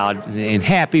 very proud and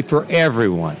happy for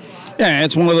everyone. Yeah,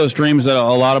 it's one of those dreams that a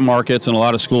lot of markets and a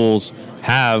lot of schools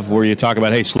have, where you talk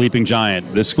about, hey, sleeping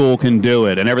giant, this school can do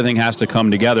it, and everything has to come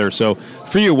together. So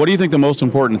for you, what do you think the most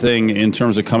important thing in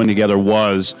terms of coming together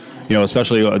was,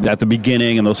 especially at the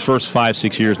beginning and those first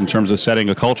 5-6 years in terms of setting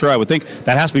a culture? I would think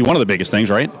that has to be one of the biggest things,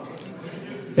 right?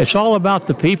 It's all about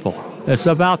the people. It's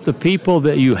about the people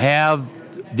that you have,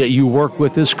 that you work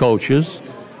with as coaches,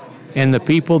 and the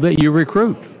people that you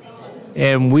recruit.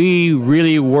 And we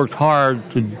really worked hard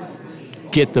to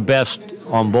get the best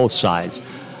on both sides.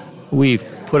 We've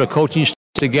put a coaching staff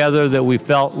together that we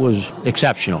felt was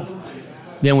exceptional.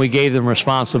 Then we gave them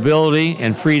responsibility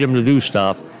and freedom to do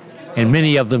stuff, and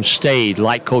many of them stayed,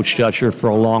 like Coach Dutcher, for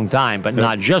a long time, but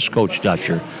not just Coach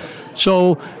Dutcher.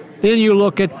 So then you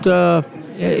look at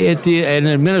an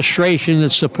administration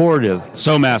that's supportive.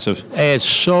 So massive. It's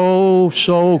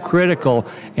so critical.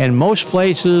 And most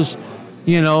places,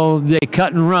 they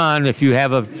cut and run if you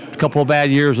have a couple of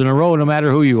bad years in a row, no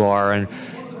matter who you are. And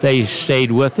they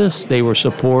stayed with us. They were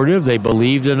supportive. They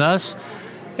believed in us.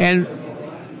 And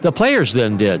the players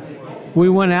then did. We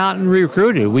went out and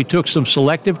recruited. We took some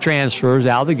selective transfers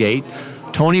out of the gate.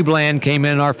 Tony Bland came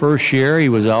in our first year. He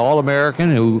was an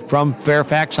All-American from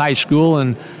Fairfax High School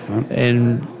in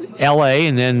L.A.,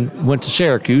 and then went to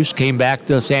Syracuse, came back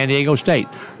to San Diego State.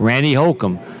 Randy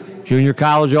Holcomb, junior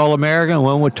college All-American,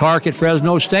 went with Tark at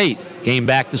Fresno State, came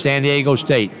back to San Diego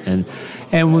State.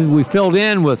 And we filled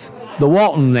in with the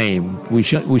Walton name. We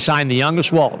signed the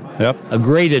youngest Walton. Yep. A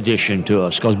great addition to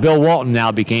us, because Bill Walton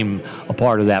now became a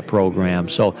part of that program.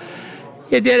 So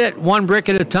you did it one brick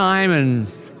at a time, and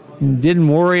didn't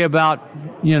worry about,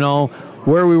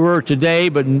 where we were today,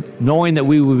 but knowing that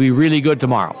we would be really good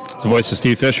tomorrow. It's the voice of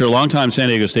Steve Fisher, longtime San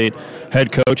Diego State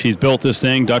head coach. He's built this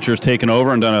thing. Dutcher's taken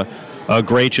over and done a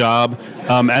great job.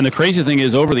 And the crazy thing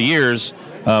is, over the years,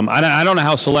 I don't know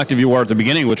how selective you were at the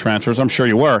beginning with transfers. I'm sure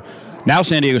you were. Now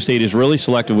San Diego State is really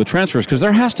selective with transfers, because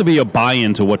there has to be a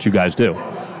buy-in to what you guys do.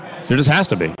 There just has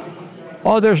to be.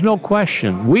 Oh, there's no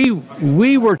question.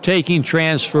 We were taking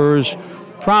transfers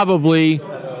probably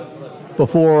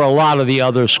before a lot of the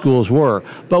other schools were.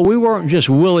 But we weren't just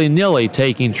willy-nilly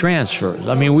taking transfers.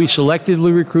 I mean, we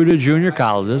selectively recruited junior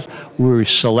colleges. We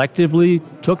selectively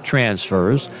took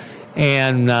transfers.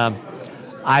 And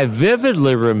I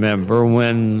vividly remember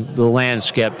when the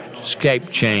landscape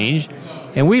changed,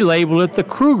 and we labeled it the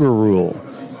Kruger Rule.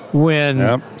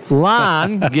 When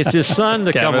Lon gets his son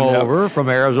to come over from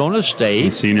Arizona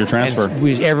State. Senior transfer.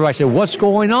 Everybody said, what's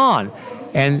going on?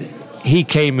 And he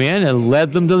came in and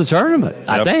led them to the tournament,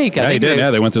 I think. Yeah, he did.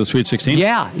 They went to the Sweet 16.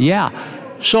 Yeah.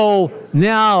 So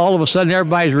now, all of a sudden,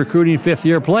 everybody's recruiting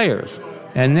fifth-year players.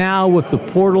 And now with the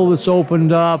portal that's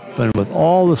opened up and with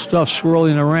all the stuff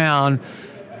swirling around,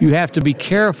 you have to be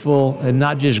careful and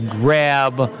not just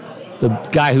grab the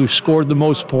guy who scored the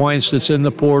most points that's in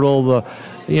the portal, the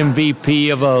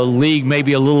MVP of a league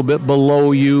maybe a little bit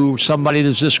below you, somebody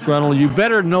that's disgruntled. You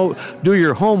better do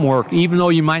your homework, even though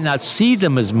you might not see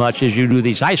them as much as you do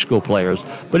these high school players.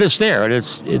 But it's there, and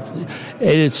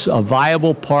it's a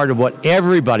viable part of what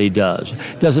everybody does.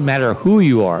 It doesn't matter who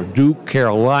you are, Duke,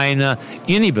 Carolina,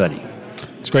 anybody.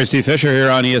 It's great. Steve Fisher here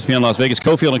on ESPN Las Vegas.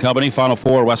 Cofield and Company, Final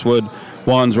Four, Westwood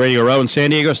One's Radio Row, and San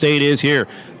Diego State is here.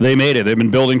 They made it. They've been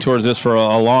building towards this for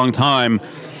a long time.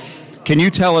 Can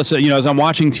you tell us, as I'm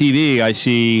watching TV, I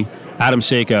see Adam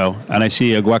Seiko and I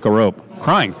see Agueka Rope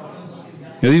crying.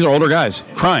 these are older guys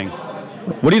crying.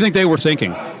 What do you think they were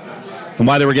thinking and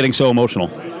why they were getting so emotional?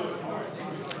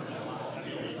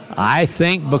 I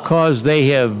think because they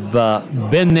have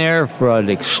been there for an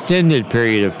extended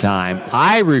period of time.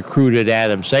 I recruited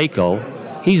Adam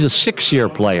Seiko. He's a 6-year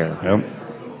player. Yep.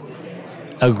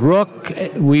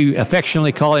 Agruck, we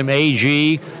affectionately call him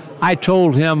AG. I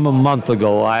told him a month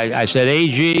ago, I said,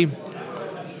 AG,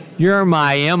 you're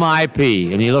my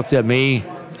MIP. And he looked at me.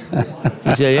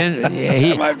 He said,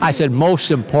 I said,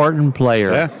 most important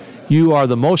player. Yeah. You are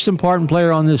the most important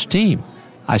player on this team.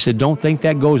 I said, don't think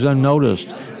that goes unnoticed.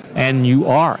 And you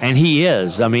are, and he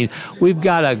is. I mean, we've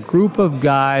got a group of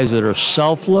guys that are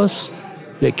selfless,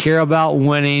 that care about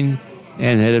winning,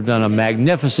 and that have done a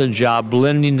magnificent job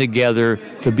blending together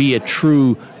to be a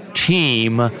true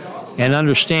team, and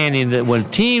understanding that when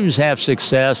teams have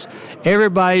success,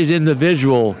 everybody's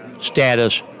individual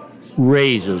status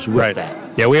raises with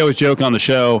that. Yeah, we always joke on the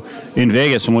show in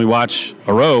Vegas when we watch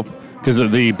a rope, because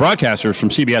the broadcasters from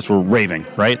CBS were raving,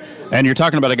 right? And you're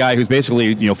talking about a guy who's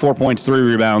basically, 4 points, 3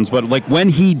 rebounds, but like when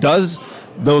he does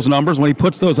those numbers, when he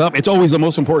puts those up, it's always the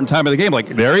most important time of the game. Like,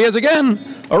 there he is again,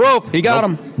 a rope, he got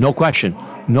him. No question.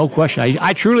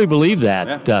 I truly believe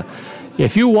that. Yeah.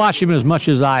 If you watch him as much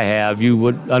as I have, you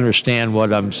would understand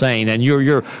what I'm saying, and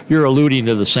you're alluding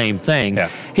to the same thing.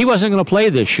 Yeah. He wasn't going to play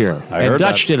this year, and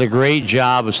Dutch did a great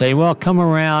job of saying, well, come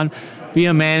around, be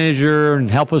a manager and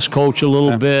help us coach a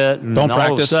little bit. And don't all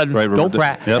practice. Of a sudden, right, don't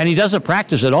practice. Yep. And he doesn't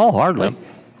practice at all, hardly. Yep.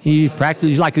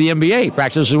 He's like the NBA. He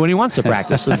practices when he wants to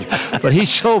practice. But he's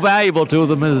so valuable to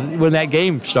them when that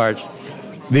game starts.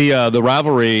 The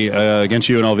rivalry against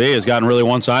UNLV has gotten really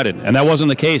one-sided, and that wasn't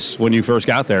the case when you first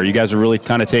got there. You guys are really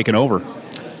kind of taken over.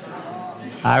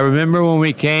 I remember when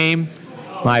we came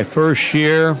my first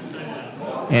year,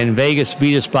 and Vegas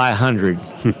beat us by 100.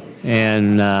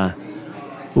 And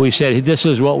we said, this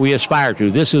is what we aspire to.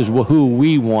 This is who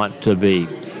we want to be.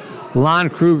 Lon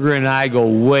Kruger and I go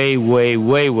way, way,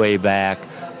 way, way back.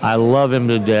 I love him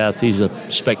to death. He's a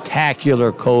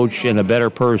spectacular coach and a better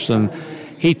person.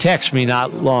 He texted me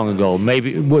not long ago,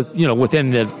 maybe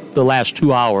within the last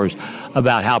 2 hours,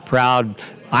 about how proud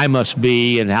I must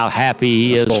be and how happy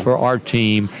he is for our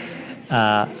team.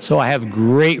 So I have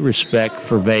great respect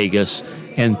for Vegas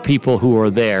and people who are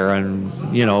there. And,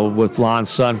 with Lon's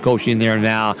son coaching there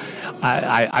now,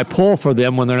 I pull for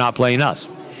them when they're not playing us.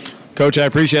 Coach, I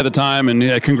appreciate the time,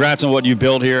 and congrats on what you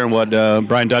built here and what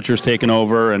Brian Dutcher's taken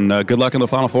over, and good luck in the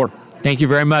Final Four. Thank you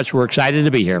very much. We're excited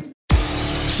to be here.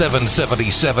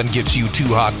 $7.77 gets you 2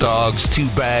 hot dogs, 2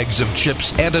 bags of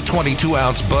chips, and a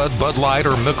 22-ounce Bud Light,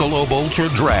 or Michelob Ultra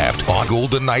Draft on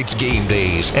Golden Knights game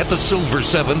days at the Silver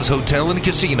Sevens Hotel and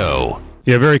Casino.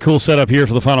 Yeah, very cool setup here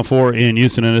for the Final Four in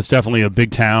Houston, and it's definitely a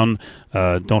big town.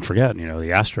 Don't forget, the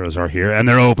Astros are here, and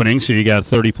they're opening, so you got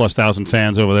 30-plus thousand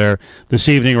fans over there this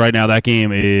evening. Right now, that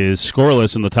game is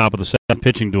scoreless in the top of the 7th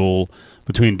pitching duel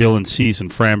between Dylan Cease and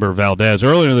Framber Valdez.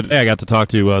 Earlier in the day, I got to talk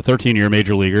to a 13-year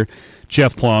major leaguer,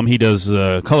 Jeff Blum. He does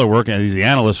color work, and he's the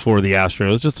analyst for the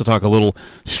Astros, just to talk a little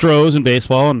Stros and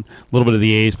baseball and a little bit of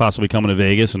the A's possibly coming to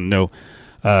Vegas. And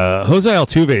Jose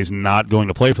Altuve is not going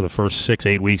to play for the first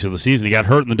 6-8 weeks of the season. He got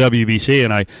hurt in the WBC,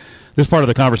 and this part of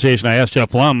the conversation, I asked Jeff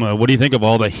Blum, what do you think of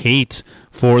all the hate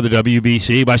for the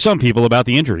WBC by some people about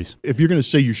the injuries? If you're going to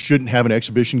say you shouldn't have an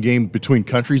exhibition game between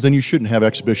countries, then you shouldn't have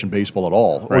exhibition baseball at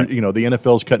all. Right. Or, the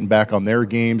NFL's cutting back on their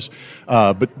games.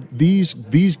 But these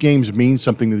games mean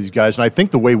something to these guys. And I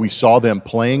think the way we saw them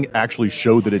playing actually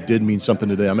showed that it did mean something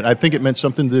to them. And I think it meant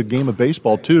something to the game of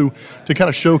baseball, too, to kind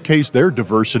of showcase their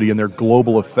diversity and their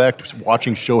global effect,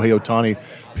 watching Shohei Ohtani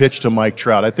pitch to Mike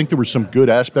Trout. I think there were some good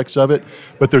aspects of it,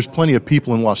 but there's plenty of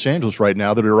people in Los Angeles right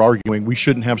now that are arguing we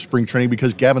shouldn't have spring training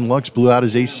because Gavin Lux blew out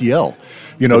his ACL.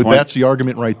 That's the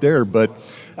argument right there. But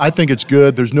I think it's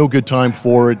good. There's no good time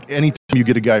for it. Anytime you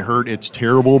get a guy hurt, it's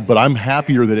terrible, but I'm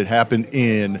happier that it happened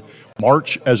in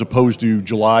March as opposed to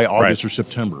July, August, or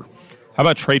September. How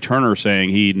about Trey Turner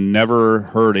saying he never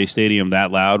heard a stadium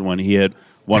that loud when he hit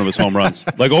one of his home runs,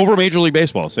 like over Major League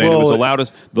Baseball, saying it was the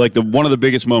loudest, like one of the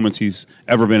biggest moments he's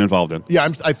ever been involved in. Yeah,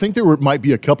 I think there might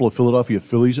be a couple of Philadelphia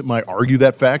Phillies that might argue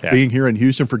that fact, being here in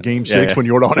Houston for Game 6 when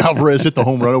Yordan Alvarez hit the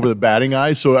home run over the batting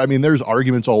eye. So, there's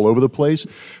arguments all over the place,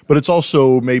 but it's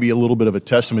also maybe a little bit of a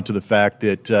testament to the fact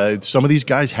that some of these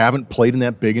guys haven't played in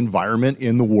that big environment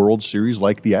in the World Series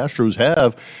like the Astros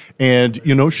have. And,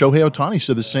 Shohei Ohtani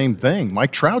said the same thing.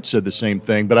 Mike Trout said the same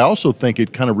thing. But I also think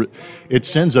it kind of it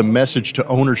sends a message to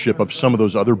ownership of some of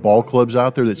those other ball clubs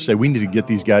out there that say we need to get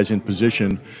these guys in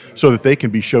position so that they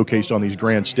can be showcased on these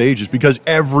grand stages. Because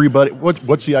everybody,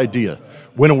 what's the idea?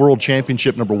 Win a world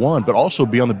championship, number one, but also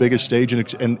be on the biggest stage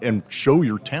and show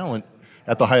your talent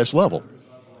at the highest level.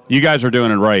 You guys are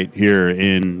doing it right here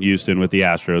in Houston with the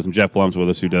Astros, and Jeff Blum's with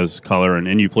us, who does color,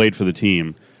 and you played for the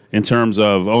team. In terms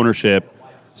of ownership,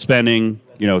 spending,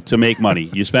 to make money.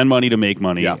 You spend money to make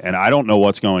money, and I don't know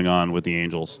what's going on with the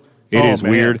Angels. It is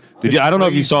weird. I don't know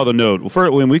if you saw the note.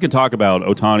 When we can talk about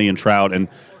Ohtani and Trout and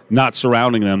not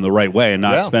surrounding them the right way and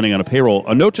not spending on a payroll,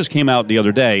 a note just came out the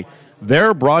other day.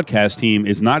 Their broadcast team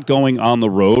is not going on the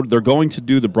road. They're going to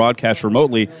do the broadcast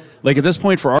remotely. Like at this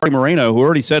point for Artie Moreno, who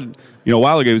already said, a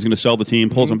while ago he was going to sell the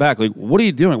team, pulls him back. Like, what are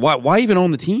you doing? Why even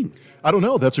own the team? I don't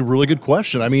know. That's a really good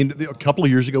question. I mean, a couple of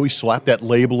years ago, he slapped that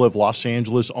label of Los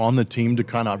Angeles on the team to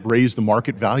kind of raise the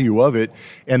market value of it.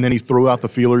 And then he threw out the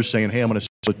feelers saying, hey, I'm going to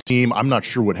sell the team. I'm not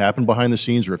sure what happened behind the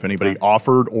scenes or if anybody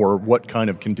offered or what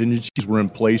kind of contingencies were in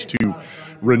place to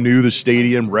renew the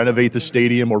stadium, renovate the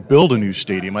stadium, or build a new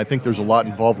stadium. I think there's a lot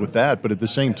involved with that. But at the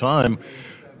same time,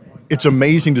 it's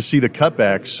amazing to see the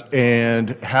cutbacks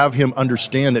and have him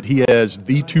understand that he has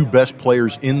the two best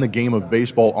players in the game of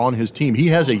baseball on his team. He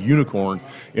has a unicorn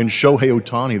in Shohei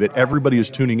Ohtani that everybody is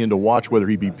tuning in to watch, whether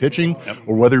he be pitching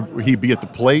or whether he be at the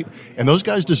plate. And those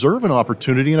guys deserve an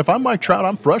opportunity. And if I'm Mike Trout,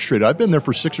 I'm frustrated. I've been there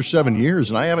for 6 or 7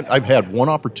 years, and I've had one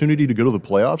opportunity to go to the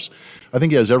playoffs. I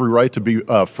think he has every right to be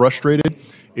frustrated.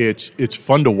 It's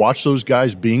fun to watch those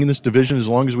guys being in this division as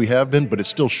long as we have been, but it's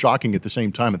still shocking at the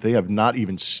same time that they have not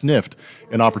even sniffed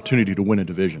an opportunity to win a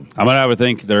division. I'm going to have to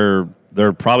think they're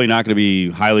probably not going to be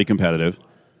highly competitive.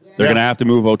 They're going to have to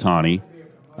move Ohtani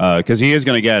because he is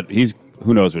going to get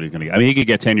who knows what he's going to get. I mean, he could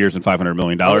get 10 years and $500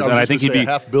 million, and I think he'd be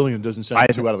 $500 million doesn't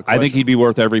sound too out of the question. I think he'd be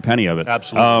worth every penny of it.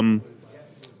 Absolutely.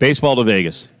 Baseball to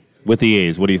Vegas with the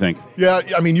A's. What do you think? Yeah,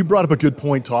 I mean, you brought up a good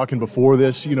point talking before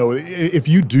this. If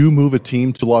you do move a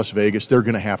team to Las Vegas, they're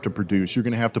going to have to produce. You're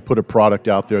going to have to put a product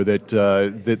out there that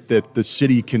the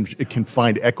city can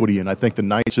find equity in. I think the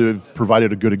Knights have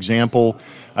provided a good example.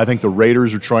 I think the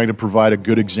Raiders are trying to provide a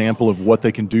good example of what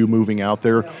they can do moving out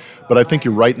there. But I think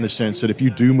you're right in the sense that if you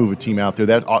do move a team out there,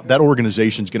 that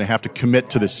organization is going to have to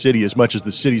commit to the city as much as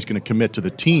the city's going to commit to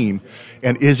the team.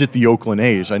 And is it the Oakland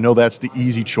A's? I know that's the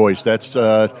easy choice. That's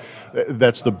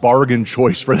the bargain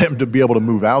choice for them to be able to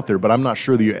move out there. But I'm not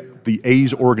sure the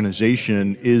A's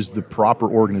organization is the proper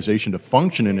organization to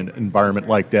function in an environment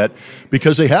like that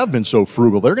because they have been so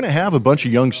frugal. They're going to have a bunch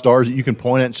of young stars that you can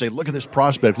point at and say, look at this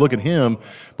prospect, look at him.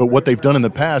 But what they've done in the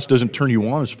past doesn't turn you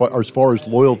on as far as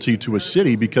loyalty to a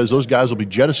city because those guys will be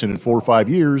jettisoned in 4 or 5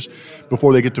 years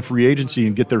before they get to free agency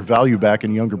and get their value back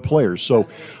in younger players. So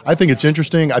I think it's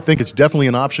interesting. I think it's definitely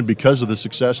an option because of the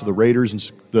success of the Raiders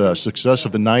and the success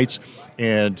of the Knights.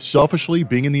 And selfishly,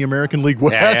 being in the American League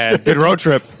West, good road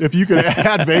trip. If you could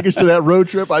add Vegas to that road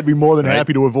trip, I'd be more than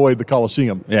happy to avoid the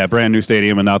Coliseum. Yeah, brand new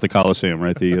stadium and not the Coliseum,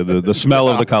 right? The smell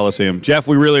of the Coliseum. Jeff,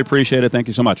 we really appreciate it. Thank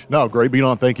you so much. No, great being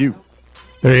on. Thank you.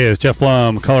 There he is, Jeff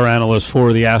Blum, color analyst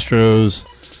for the Astros.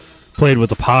 Played with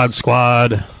the Pod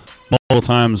Squad multiple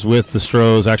times with the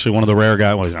Stros. Actually, one of the rare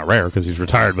guys. Well, he's not rare because he's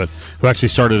retired, but who actually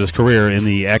started his career in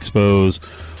the Expos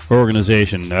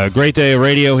organization. A great day of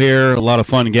radio here. A lot of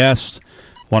fun guests.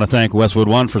 Want to thank Westwood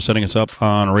One for setting us up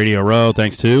on Radio Row.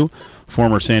 Thanks to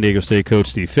former San Diego State coach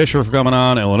Steve Fisher for coming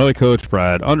on, Illinois coach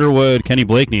Brad Underwood, Kenny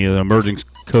Blakeney, the emerging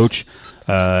coach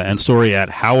and story at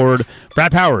Howard.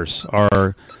 Brad Powers,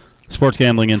 our sports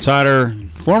gambling insider.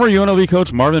 Former UNLV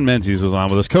coach Marvin Menzies was on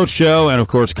with us. Coach Joe, and, of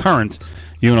course, current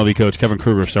UNLV coach Kevin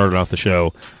Kruger started off the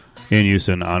show in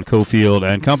Houston on Cofield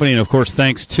and Company. And, of course,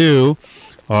 thanks to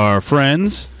our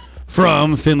friends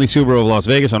from Finley Subaru of Las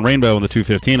Vegas on Rainbow in the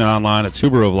 215 and online at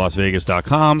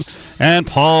SubaruofLasVegas.com. And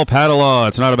Paul Padelaw.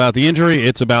 It's not about the injury,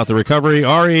 it's about the recovery.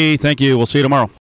 Ari, thank you. We'll see you tomorrow.